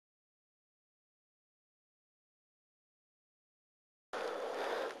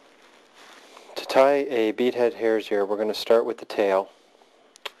tie a beadhead hare's ear, we're going to start with the tail,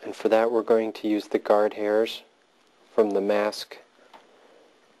 and for that we're going to use the guard hairs from the mask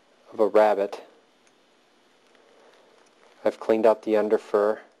of a rabbit. I've cleaned out the under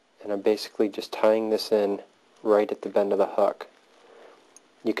fur, and I'm basically just tying this in right at the bend of the hook.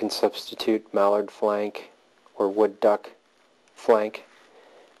 You can substitute mallard flank or wood duck flank,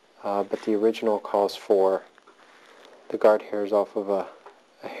 but the original calls for the guard hairs off of a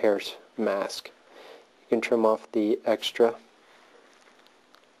hare's mask. You can trim off the extra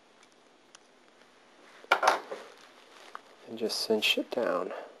and just cinch it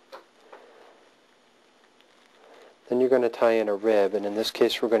down. Then you're going to tie in a rib, and in this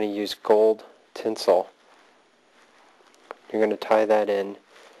case we're going to use gold tinsel. You're going to tie that in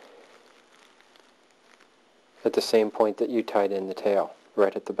at the same point that you tied in the tail,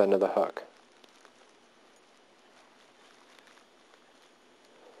 right at the bend of the hook.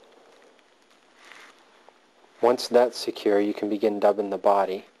 Once that's secure, you can begin dubbing the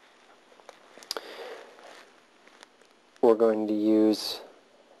body. We're going to use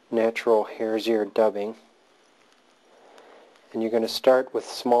natural hare's ear dubbing, and you're going to start with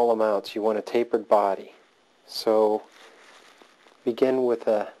small amounts. You want a tapered body, so begin with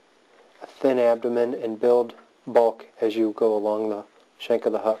a thin abdomen and build bulk as you go along the shank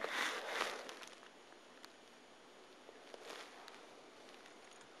of the hook.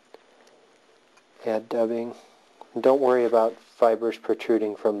 Add dubbing. And don't worry about fibers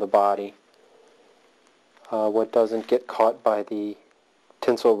protruding from the body. What doesn't get caught by the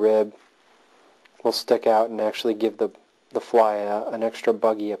tinsel rib will stick out and actually give the fly an extra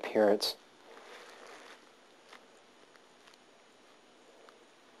buggy appearance.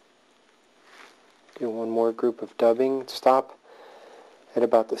 Do one more group of dubbing. Stop at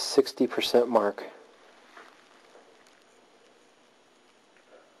about the 60% mark.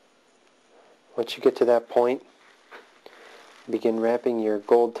 Once you get to that point, begin wrapping your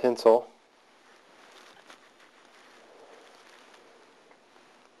gold tinsel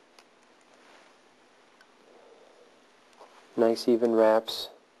nice even wraps,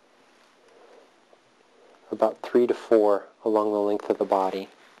 about 3 to 4 along the length of the body,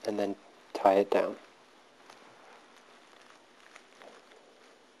 and then tie it down.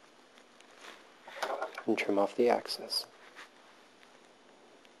 And trim off the excess.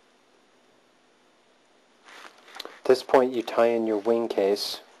 At this point you tie in your wing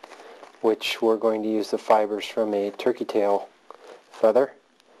case, which we're going to use the fibers from a turkey tail feather,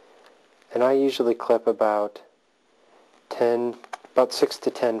 and I usually clip about 6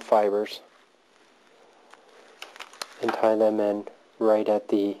 to 10 fibers and tie them in right at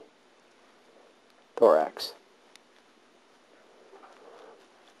the thorax.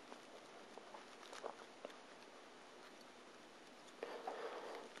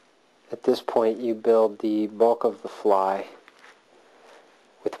 At this point you build the bulk of the fly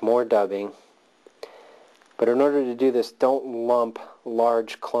with more dubbing, but in order to do this, don't lump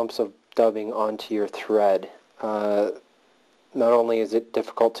large clumps of dubbing onto your thread. Not only is it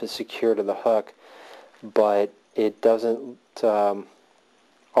difficult to secure to the hook, but it doesn't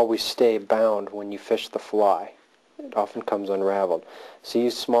always stay bound when you fish the fly. It often comes unraveled. So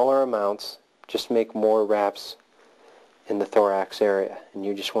use smaller amounts, just make more wraps in the thorax area, and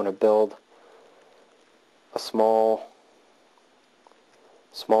you just want to build a small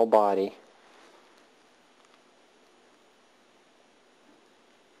body.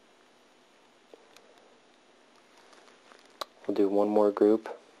 We'll do one more group.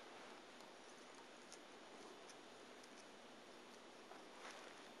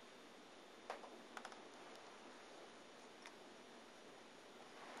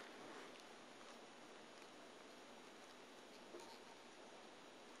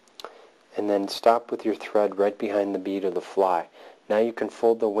 And then stop with your thread right behind the bead of the fly. Now you can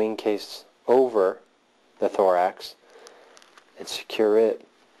fold the wing case over the thorax and secure it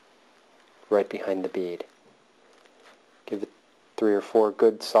right behind the bead. Give it 3 or 4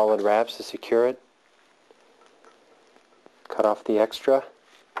 good solid wraps to secure it. Cut off the extra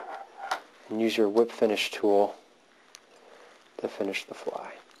and use your whip finish tool to finish the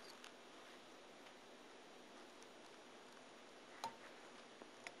fly.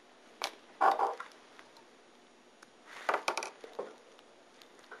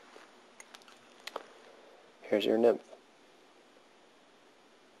 Here's your nymph.